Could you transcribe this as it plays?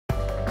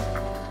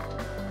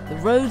The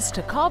Roads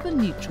to Carbon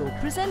Neutral,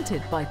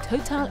 presented by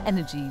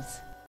TotalEnergies.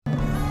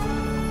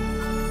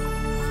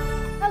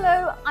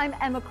 Hello, I'm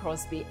Emma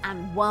Crosby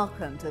and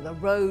welcome to The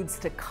Roads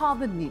to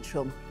Carbon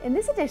Neutral. In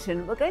this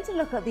edition, we're going to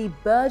look at the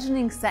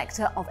burgeoning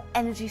sector of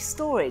energy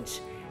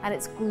storage and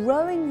its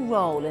growing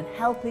role in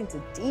helping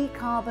to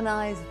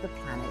decarbonise the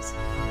planet.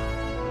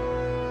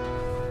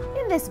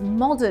 In this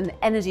modern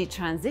energy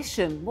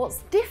transition,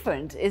 what's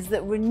different is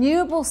that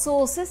renewable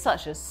sources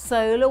such as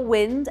solar,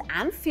 wind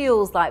and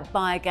fuels like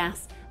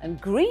biogas and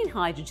green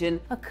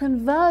hydrogen are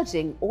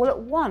converging all at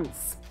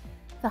once.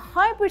 The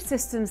hybrid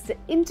systems to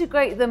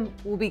integrate them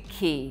will be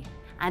key,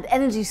 and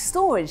energy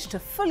storage to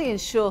fully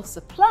ensure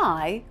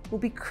supply will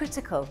be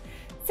critical.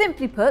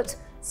 Simply put,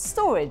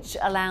 storage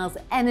allows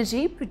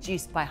energy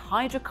produced by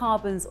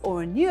hydrocarbons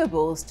or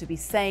renewables to be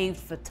saved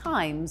for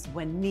times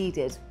when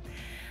needed.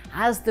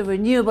 As the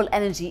renewable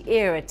energy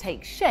era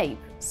takes shape,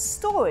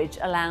 storage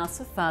allows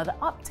for further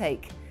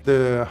uptake.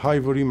 The high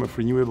volume of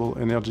renewable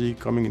energy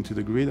coming into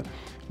the grid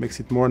makes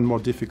it more and more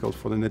difficult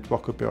for the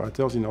network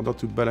operators in order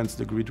to balance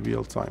the grid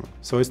real time.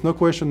 So it's no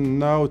question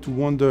now to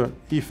wonder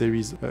if there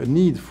is a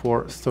need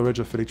for storage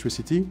of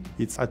electricity,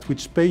 it's at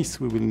which pace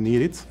we will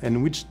need it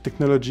and which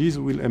technologies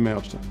will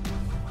emerge.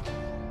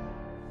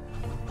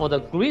 For the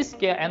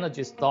grid-scale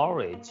energy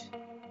storage,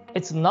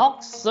 it's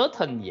not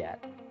certain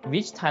yet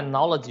which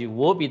technology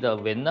will be the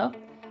winner.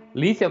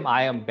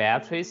 Lithium-ion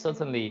batteries,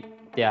 certainly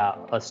they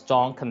are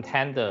strong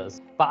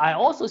contenders. But I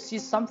also see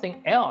something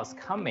else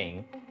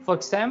coming. For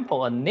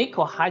example, a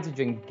nickel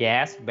hydrogen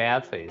gas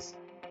batteries.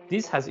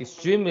 This has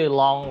extremely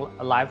long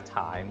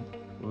lifetime,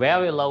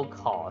 very low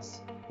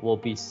cost. We'll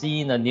be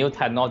seeing a new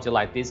technology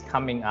like this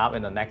coming up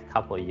in the next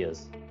couple of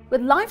years. With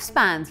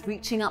lifespans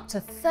reaching up to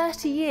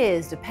 30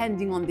 years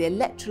depending on the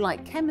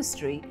electrolyte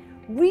chemistry,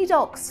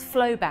 redox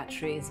flow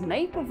batteries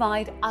may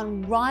provide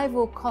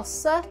unrivaled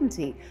cost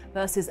certainty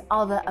versus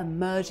other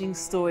emerging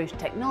storage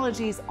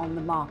technologies on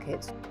the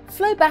market.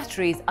 Flow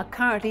batteries are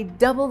currently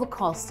double the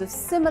cost of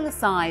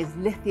similar-sized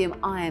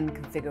lithium-ion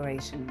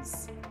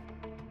configurations.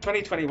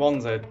 2021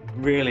 is a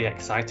really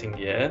exciting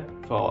year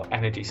for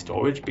energy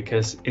storage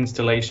because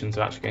installations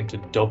are actually going to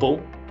double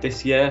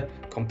this year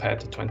compared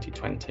to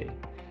 2020.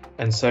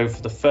 And so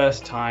for the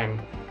first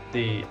time,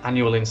 the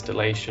annual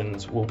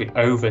installations will be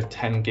over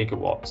 10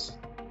 gigawatts.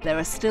 There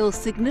are still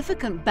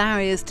significant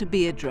barriers to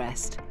be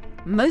addressed.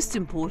 Most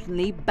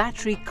importantly,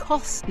 battery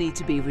costs need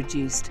to be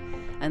reduced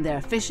and their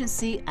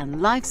efficiency and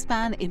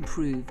lifespan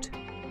improved.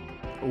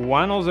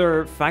 One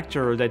other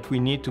factor that we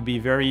need to be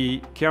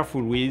very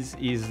careful with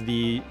is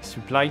the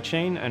supply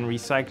chain and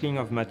recycling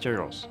of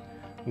materials.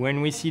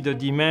 When we see the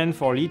demand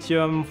for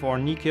lithium, for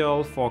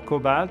nickel, for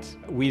cobalt,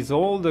 with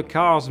all the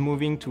cars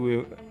moving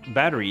to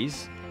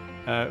batteries,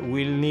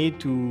 we'll need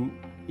to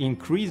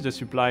increase the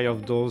supply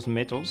of those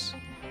metals,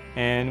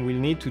 and we'll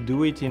need to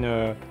do it in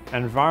an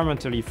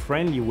environmentally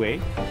friendly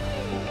way.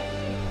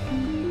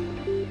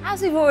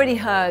 As we've already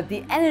heard,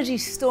 the energy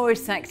storage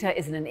sector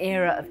is in an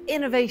era of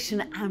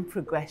innovation and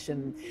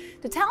progression.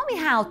 To tell me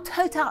how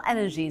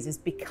TotalEnergies is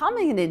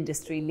becoming an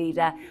industry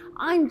leader,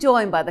 I'm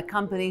joined by the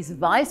company's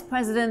Vice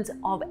President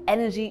of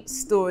Energy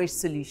Storage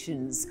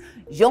Solutions,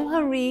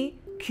 Jean-Henri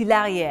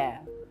Coularière.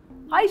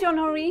 Hi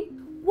Jean-Henri,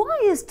 why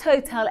is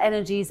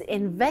TotalEnergies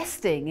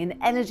investing in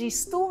energy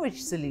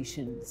storage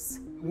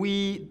solutions?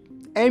 We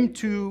aim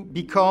to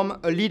become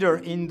a leader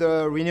in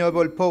the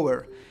renewable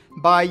power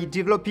by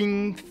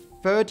developing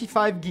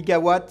 35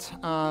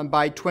 gigawatt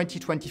by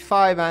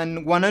 2025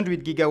 and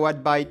 100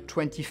 gigawatt by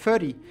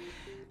 2030.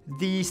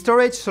 The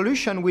storage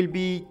solution will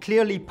be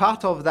clearly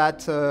part of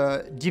that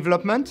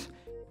development.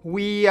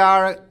 We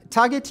are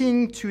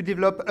targeting to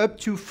develop up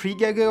to 3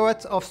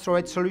 gigawatts of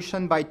storage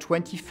solution by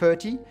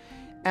 2030.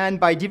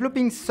 And by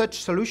developing such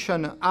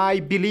solution,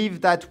 I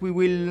believe that we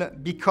will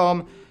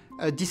become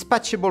a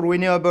dispatchable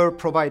renewable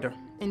provider.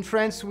 In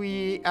France,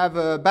 we have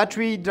a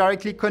battery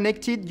directly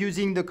connected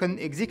using the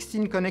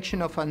existing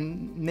connection of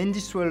an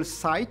industrial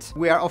site.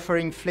 We are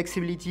offering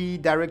flexibility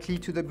directly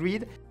to the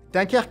grid.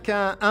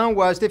 Dunkerque 1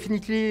 was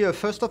definitely a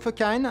first of a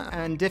kind,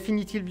 and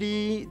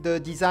definitively the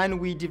design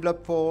we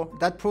developed for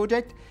that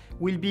project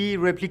will be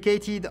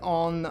replicated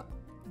on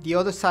the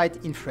other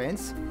site in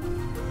France.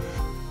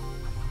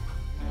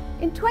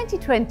 In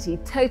 2020,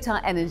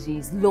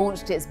 TotalEnergies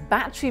launched its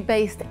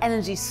battery-based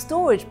energy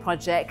storage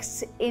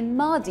project in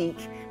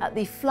Mardyck at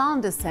the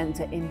Flanders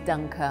Centre in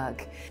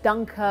Dunkirk.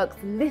 Dunkirk's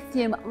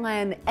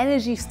lithium-ion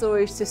energy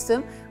storage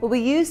system will be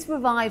used to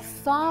provide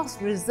fast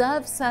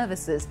reserve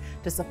services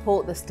to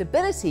support the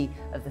stability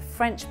of the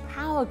French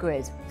power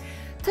grid.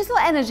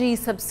 TotalEnergies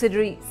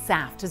subsidiary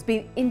Saft has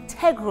been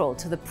integral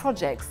to the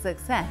project's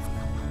success.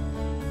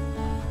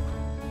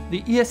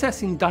 The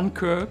ESS in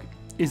Dunkirk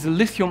is a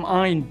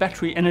lithium-ion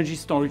battery energy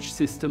storage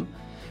system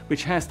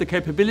which has the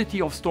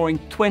capability of storing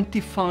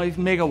 25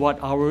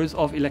 megawatt-hours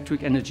of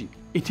electric energy.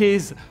 It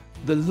is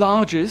the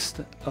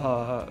largest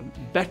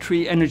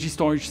battery energy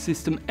storage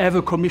system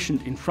ever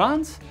commissioned in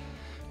France,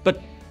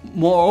 but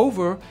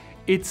moreover,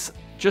 it's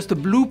just a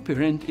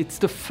blueprint. It's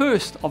the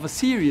first of a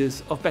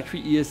series of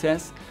battery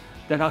ESS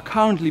that are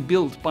currently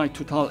built by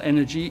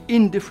TotalEnergies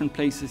in different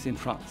places in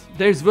France.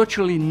 There is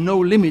virtually no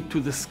limit to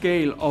the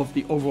scale of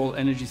the overall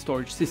energy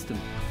storage system.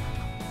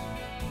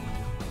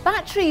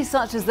 Batteries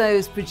such as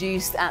those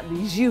produced at the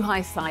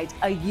Zhuhai site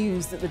are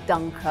used at the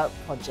Dunkirk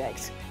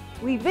project.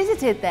 We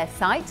visited their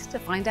site to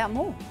find out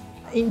more.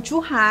 In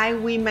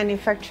Zhuhai, we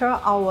manufacture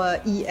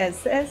our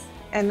ESS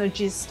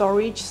energy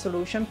storage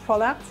solution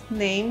product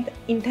named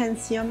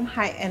Intensium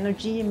High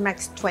Energy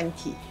Max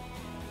 20.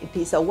 It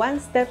is a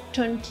one-step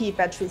turnkey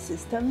battery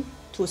system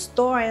to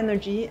store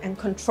energy and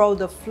control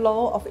the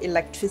flow of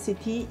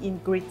electricity in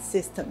grid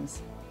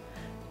systems.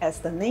 As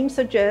the name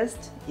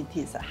suggests, it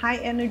is a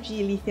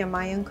high-energy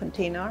lithium-ion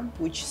container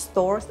which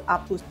stores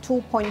up to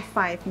 2.5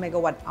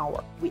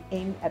 megawatt-hour. We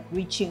aim at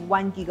reaching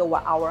 1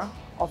 gigawatt-hour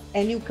of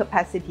annual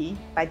capacity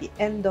by the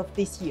end of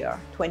this year,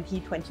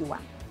 2021.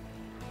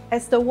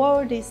 As the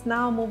world is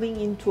now moving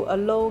into a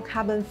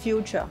low-carbon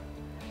future,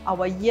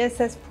 our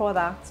ESS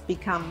products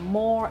become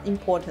more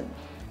important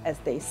as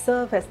they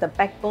serve as the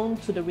backbone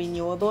to the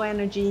renewable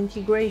energy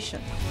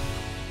integration.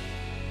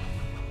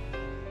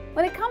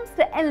 When it comes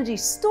to energy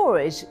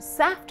storage,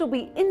 Saft will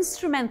be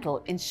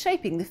instrumental in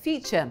shaping the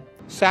future.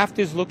 Saft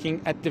is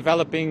looking at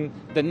developing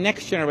the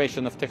next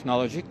generation of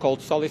technology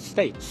called solid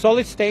state.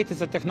 Solid state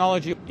is a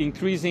technology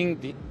increasing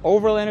the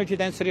overall energy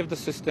density of the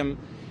system,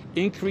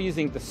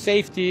 increasing the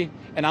safety,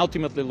 and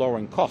ultimately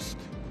lowering cost.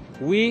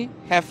 We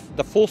have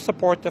the full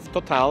support of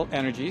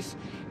TotalEnergies,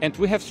 and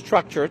we have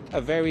structured a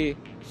very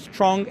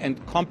strong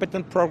and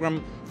competent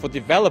program for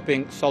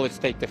developing solid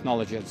state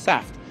technology at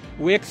Saft.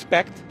 We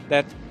expect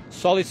that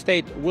solid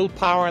state will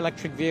power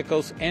electric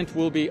vehicles and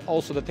will be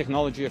also the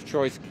technology of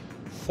choice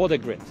for the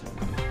grid.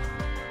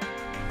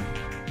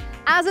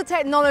 As the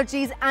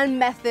technologies and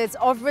methods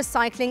of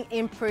recycling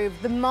improve,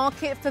 the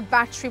market for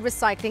battery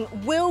recycling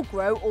will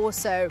grow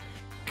also.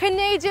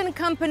 Canadian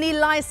company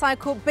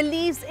Li-Cycle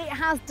believes it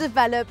has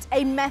developed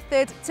a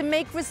method to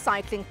make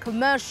recycling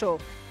commercial.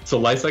 So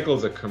Li-Cycle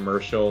is a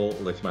commercial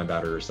lithium-ion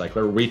battery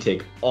recycler. We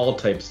take all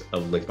types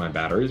of lithium-ion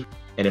batteries,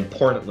 and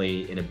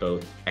importantly, in a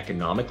both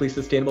economically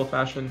sustainable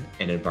fashion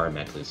and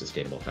environmentally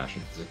sustainable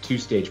fashion. It's a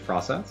two-stage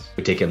process.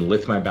 We take in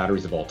lithium-ion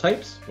batteries of all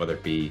types, whether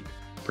it be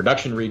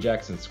production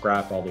rejects and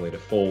scrap all the way to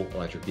full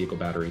electric vehicle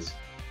batteries.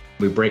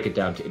 We break it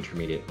down to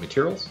intermediate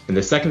materials. And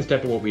the second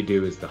step of what we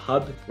do is the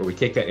hub, where we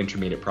take that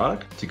intermediate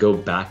product to go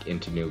back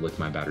into new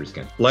lithium-ion batteries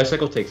again.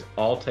 Li-Cycle takes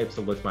all types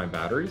of lithium-ion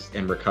batteries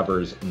and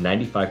recovers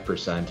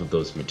 95% of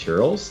those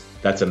materials.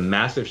 That's a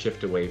massive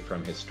shift away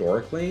from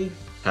historically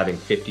having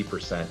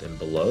 50% and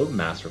below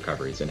mass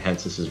recoveries, and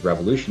hence this is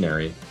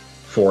revolutionary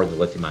for the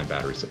lithium-ion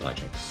battery supply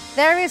chain.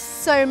 There is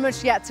so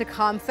much yet to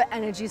come for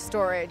energy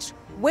storage.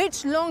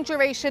 Which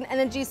long-duration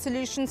energy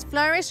solutions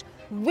flourish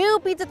will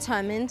be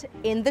determined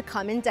in the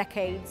coming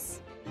decades.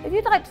 If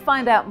you'd like to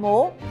find out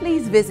more,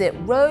 please visit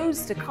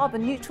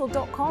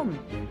roadstocarbonneutral.com.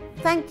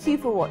 Thank you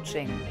for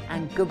watching,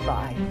 and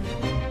goodbye.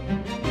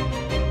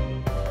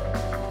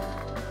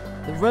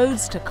 The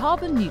Roads to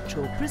Carbon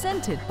Neutral,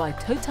 presented by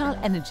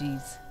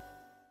TotalEnergies.